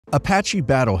Apache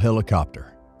Battle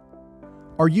Helicopter.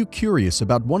 Are you curious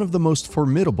about one of the most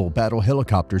formidable battle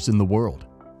helicopters in the world?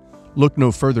 Look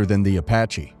no further than the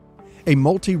Apache, a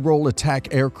multi-role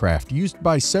attack aircraft used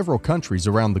by several countries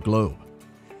around the globe.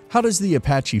 How does the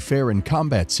Apache fare in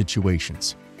combat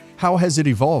situations? How has it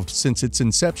evolved since its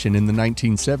inception in the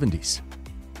 1970s?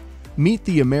 Meet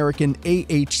the American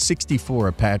AH-64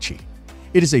 Apache.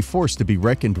 It is a force to be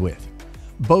reckoned with,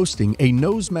 boasting a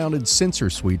nose-mounted sensor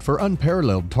suite for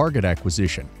unparalleled target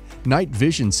acquisition, night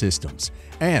vision systems,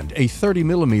 and a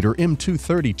 30mm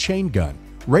M230 chain gun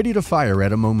ready to fire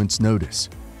at a moment's notice.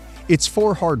 Its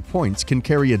 4 hard points can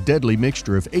carry a deadly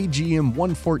mixture of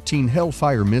AGM-114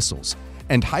 Hellfire missiles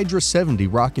and Hydra 70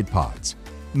 rocket pods,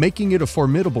 making it a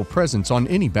formidable presence on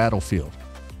any battlefield.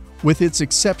 With its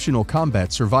exceptional combat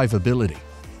survivability,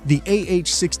 the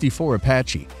AH-64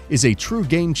 Apache is a true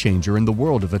game-changer in the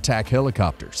world of attack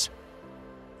helicopters.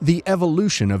 The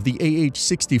evolution of the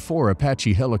AH-64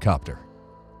 Apache helicopter.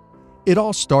 It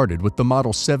all started with the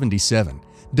Model 77,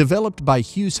 developed by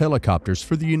Hughes Helicopters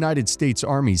for the United States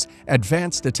Army's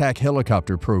Advanced Attack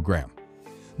Helicopter Program.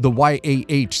 The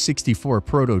AH-64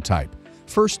 prototype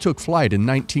first took flight in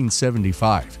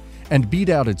 1975 and beat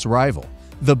out its rival,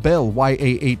 the Bell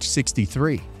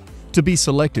AH-63, to be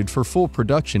selected for full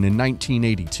production in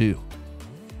 1982.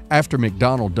 After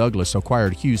McDonnell Douglas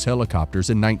acquired Hughes Helicopters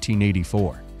in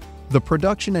 1984, the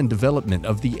production and development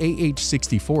of the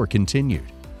AH-64 continued,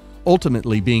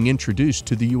 ultimately being introduced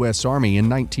to the U.S. Army in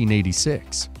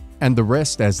 1986. And the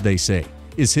rest, as they say,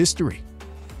 is history.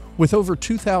 With over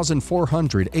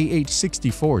 2,400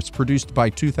 AH-64s produced by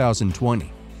 2020,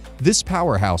 this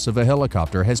powerhouse of a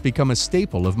helicopter has become a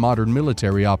staple of modern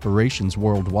military operations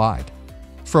worldwide.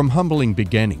 From humbling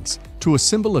beginnings to a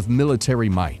symbol of military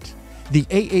might, the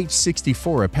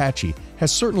AH-64 Apache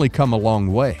has certainly come a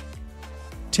long way,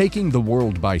 taking the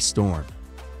world by storm.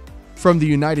 From the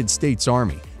United States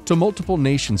Army to multiple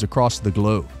nations across the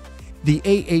globe, the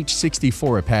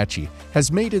AH-64 Apache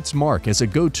has made its mark as a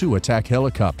go-to attack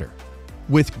helicopter.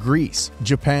 With Greece,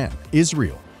 Japan,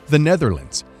 Israel, the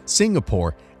Netherlands,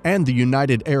 Singapore, and the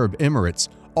United Arab Emirates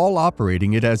all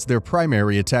operating it as their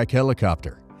primary attack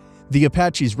helicopter, the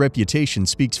Apache's reputation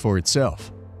speaks for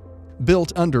itself.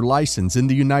 Built under license in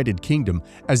the United Kingdom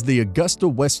as the Augusta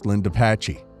Westland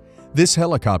Apache, this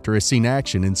helicopter has seen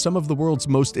action in some of the world's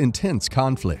most intense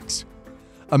conflicts.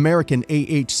 American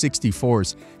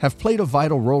AH-64s have played a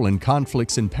vital role in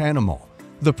conflicts in Panama,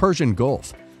 the Persian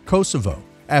Gulf, Kosovo,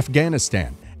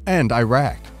 Afghanistan, and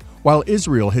Iraq, while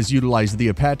Israel has utilized the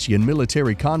Apache in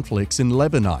military conflicts in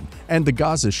Lebanon and the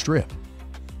Gaza Strip.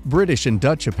 British and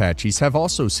Dutch Apaches have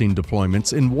also seen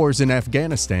deployments in wars in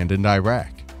Afghanistan and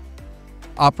Iraq.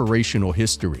 Operational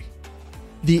history.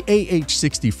 The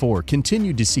AH-64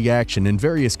 continued to see action in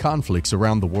various conflicts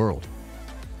around the world.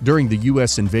 During the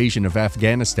U.S. invasion of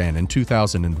Afghanistan in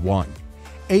 2001,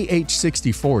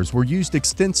 AH-64s were used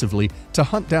extensively to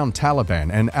hunt down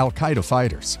Taliban and Al-Qaeda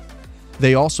fighters.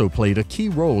 They also played a key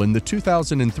role in the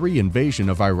 2003 invasion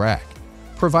of Iraq,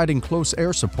 providing close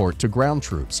air support to ground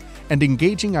troops and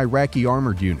engaging Iraqi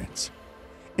armored units.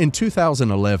 In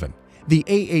 2011, the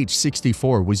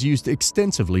AH-64 was used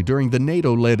extensively during the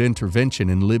NATO-led intervention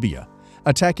in Libya,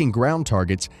 attacking ground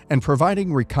targets and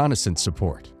providing reconnaissance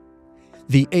support.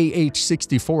 The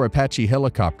AH-64 Apache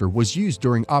helicopter was used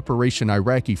during Operation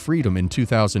Iraqi Freedom in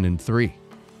 2003,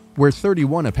 where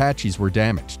 31 Apaches were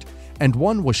damaged, and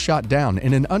one was shot down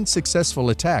in an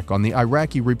unsuccessful attack on the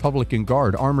Iraqi Republican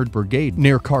Guard Armored Brigade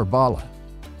near Karbala.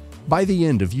 By the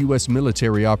end of U.S.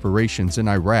 military operations in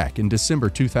Iraq in December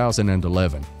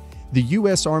 2011, the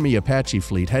U.S. Army Apache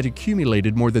fleet had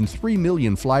accumulated more than 3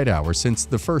 million flight hours since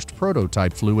the first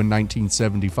prototype flew in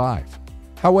 1975.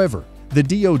 However, the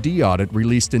DoD audit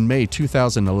released in May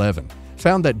 2011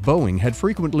 found that Boeing had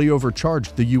frequently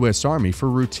overcharged the U.S. Army for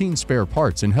routine spare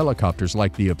parts in helicopters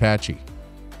like the Apache.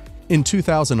 In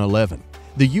 2011,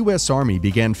 the U.S. Army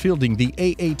began fielding the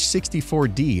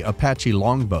AH-64D Apache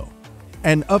Longbow,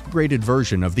 an upgraded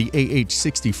version of the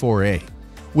AH-64A,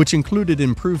 which included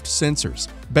improved sensors,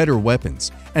 better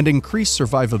weapons, and increased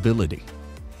survivability.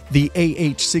 The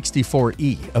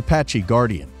AH-64E Apache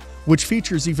Guardian, which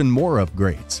features even more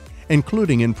upgrades,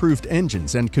 including improved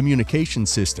engines and communication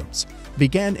systems,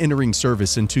 began entering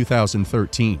service in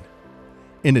 2013.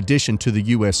 In addition to the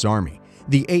U.S. Army,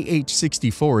 the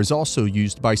AH-64 is also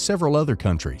used by several other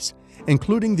countries,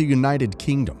 including the United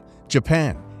Kingdom,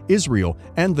 Japan, Israel,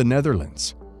 and the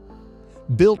Netherlands.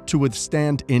 Built to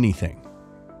withstand anything,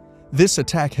 this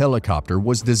attack helicopter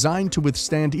was designed to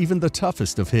withstand even the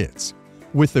toughest of hits,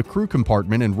 with the crew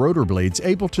compartment and rotor blades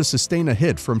able to sustain a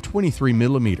hit from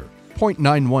 23mm,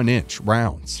 .91-inch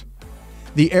rounds.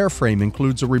 The airframe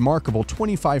includes a remarkable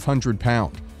 2,500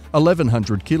 pound,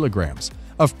 1,100 kilograms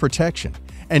of protection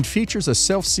and features a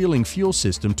self-sealing fuel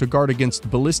system to guard against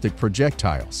ballistic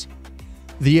projectiles.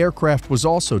 The aircraft was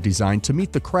also designed to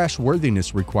meet the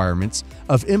crashworthiness requirements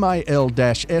of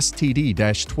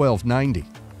MIL-STD-1290,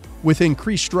 with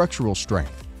increased structural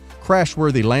strength,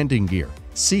 crashworthy landing gear,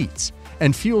 seats,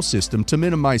 and fuel system to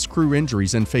minimize crew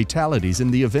injuries and fatalities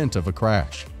in the event of a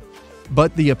crash.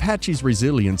 But the Apache's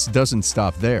resilience doesn't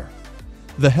stop there.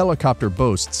 The helicopter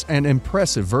boasts an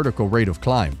impressive vertical rate of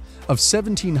climb of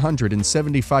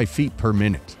 1,775 feet per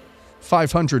minute,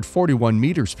 541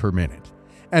 meters per minute,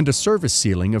 and a service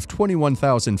ceiling of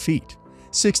 21,000 feet,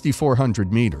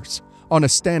 6,400 meters, on a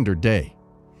standard day.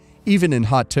 Even in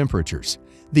hot temperatures,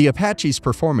 the Apache's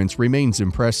performance remains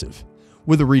impressive,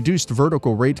 with a reduced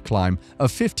vertical rate climb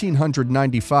of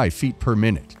 1,595 feet per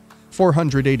minute,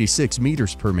 486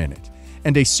 meters per minute,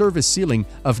 and a service ceiling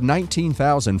of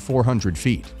 19,400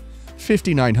 feet,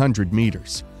 5,900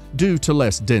 meters, due to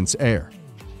less dense air.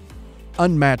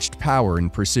 Unmatched power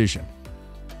and precision.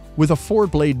 With a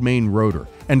 4-blade main rotor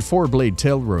and 4-blade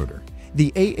tail rotor,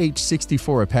 the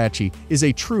AH-64 Apache is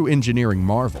a true engineering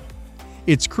marvel.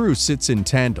 Its crew sits in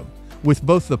tandem, with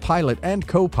both the pilot and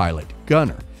co-pilot,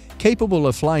 gunner, capable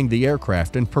of flying the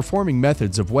aircraft and performing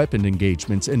methods of weapon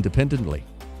engagements independently.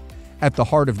 At the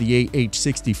heart of the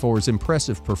AH-64's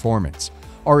impressive performance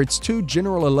are its two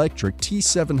General Electric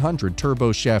T700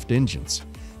 turboshaft engines,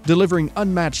 delivering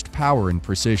unmatched power and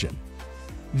precision.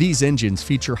 These engines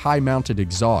feature high-mounted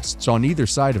exhausts on either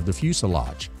side of the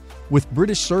fuselage, with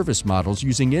British service models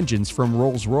using engines from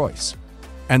Rolls-Royce.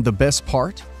 And the best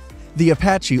part? The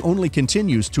Apache only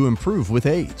continues to improve with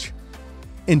age.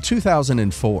 In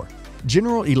 2004,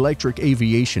 General Electric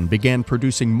Aviation began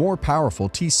producing more powerful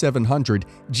T700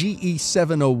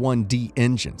 GE701D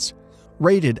engines,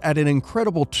 rated at an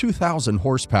incredible 2,000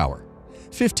 horsepower,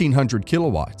 1,500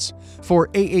 kilowatts, for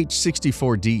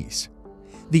AH-64Ds.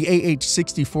 The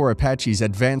AH-64 Apache's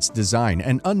advanced design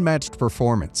and unmatched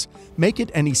performance make it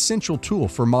an essential tool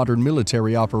for modern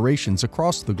military operations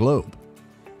across the globe.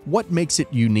 What makes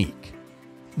it unique?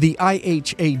 The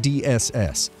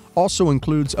IHADSS also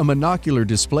includes a monocular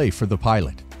display for the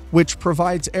pilot, which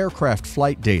provides aircraft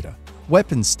flight data,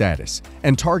 weapon status,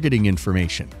 and targeting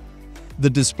information. The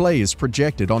display is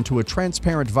projected onto a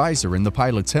transparent visor in the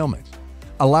pilot's helmet,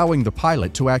 allowing the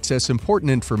pilot to access important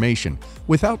information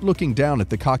without looking down at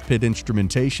the cockpit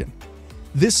instrumentation.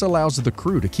 This allows the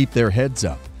crew to keep their heads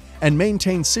up and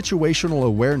maintain situational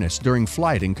awareness during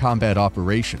flight and combat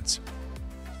operations.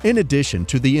 In addition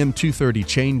to the M230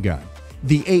 chain gun,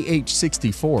 the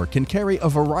AH-64 can carry a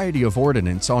variety of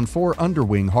ordnance on 4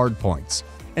 underwing hardpoints,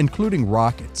 including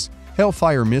rockets,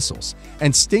 Hellfire missiles,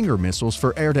 and Stinger missiles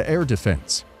for air-to-air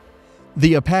defense.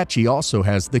 The Apache also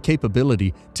has the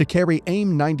capability to carry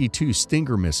AIM-92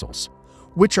 Stinger missiles,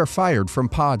 which are fired from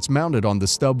pods mounted on the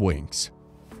stub wings.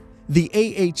 The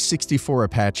AH-64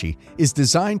 Apache is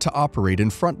designed to operate in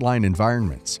frontline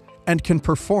environments and can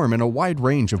perform in a wide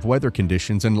range of weather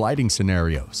conditions and lighting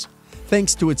scenarios,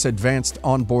 thanks to its advanced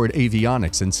onboard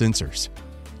avionics and sensors.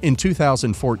 In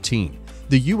 2014,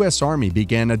 the U.S. Army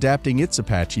began adapting its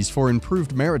Apaches for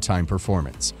improved maritime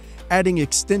performance, adding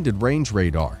extended range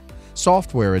radar,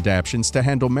 software adaptations to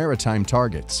handle maritime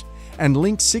targets, and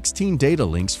linked 16 data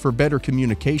links for better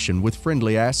communication with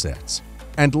friendly assets.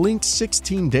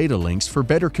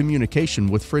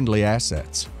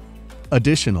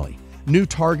 Additionally, new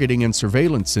targeting and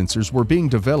surveillance sensors were being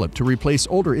developed to replace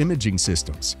older imaging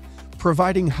systems,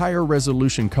 providing higher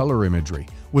resolution color imagery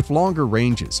with longer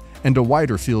ranges and a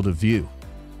wider field of view.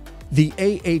 The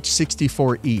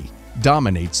AH-64E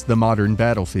dominates the modern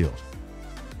battlefield.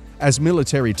 As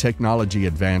military technology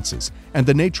advances and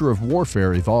the nature of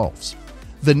warfare evolves,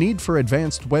 the need for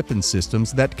advanced weapon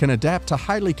systems that can adapt to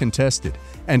highly contested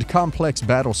and complex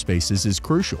battle spaces is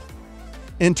crucial.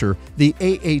 Enter the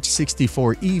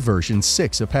AH-64E version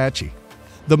 6 Apache,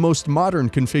 the most modern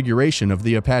configuration of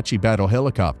the Apache battle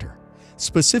helicopter,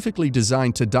 specifically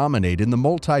designed to dominate in the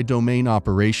multi-domain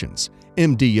operations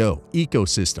 (MDO)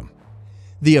 ecosystem.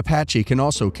 The Apache can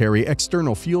also carry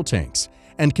external fuel tanks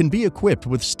and can be equipped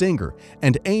with Stinger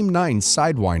and AIM-9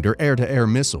 Sidewinder air-to-air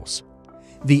missiles.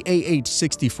 The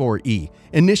AH-64E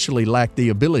initially lacked the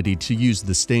ability to use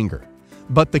the Stinger,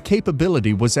 but the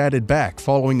capability was added back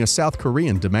following a South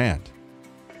Korean demand.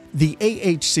 The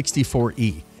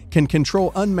AH-64E can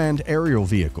control unmanned aerial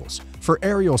vehicles for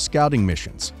aerial scouting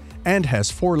missions and has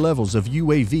 4 levels of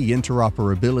UAV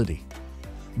interoperability.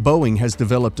 Boeing has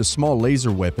developed a small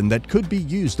laser weapon that could be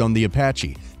used on the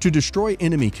Apache to destroy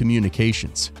enemy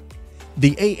communications.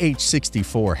 The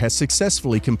AH-64 has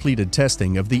successfully completed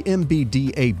testing of the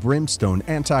MBDA Brimstone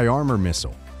anti-armor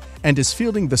missile and is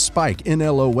fielding the Spike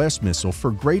NLOS missile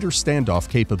for greater standoff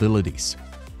capabilities.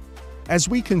 As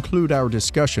we conclude our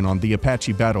discussion on the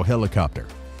Apache battle helicopter,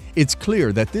 it's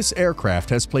clear that this aircraft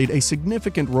has played a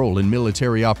significant role in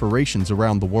military operations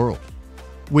around the world.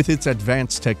 With its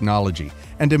advanced technology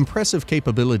and impressive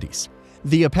capabilities,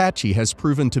 the Apache has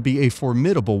proven to be a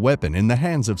formidable weapon in the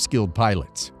hands of skilled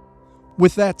pilots.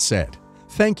 With that said,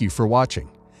 thank you for watching.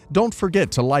 Don't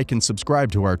forget to like and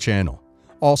subscribe to our channel.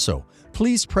 Also,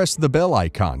 please press the bell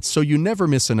icon so you never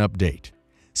miss an update.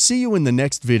 See you in the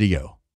next video.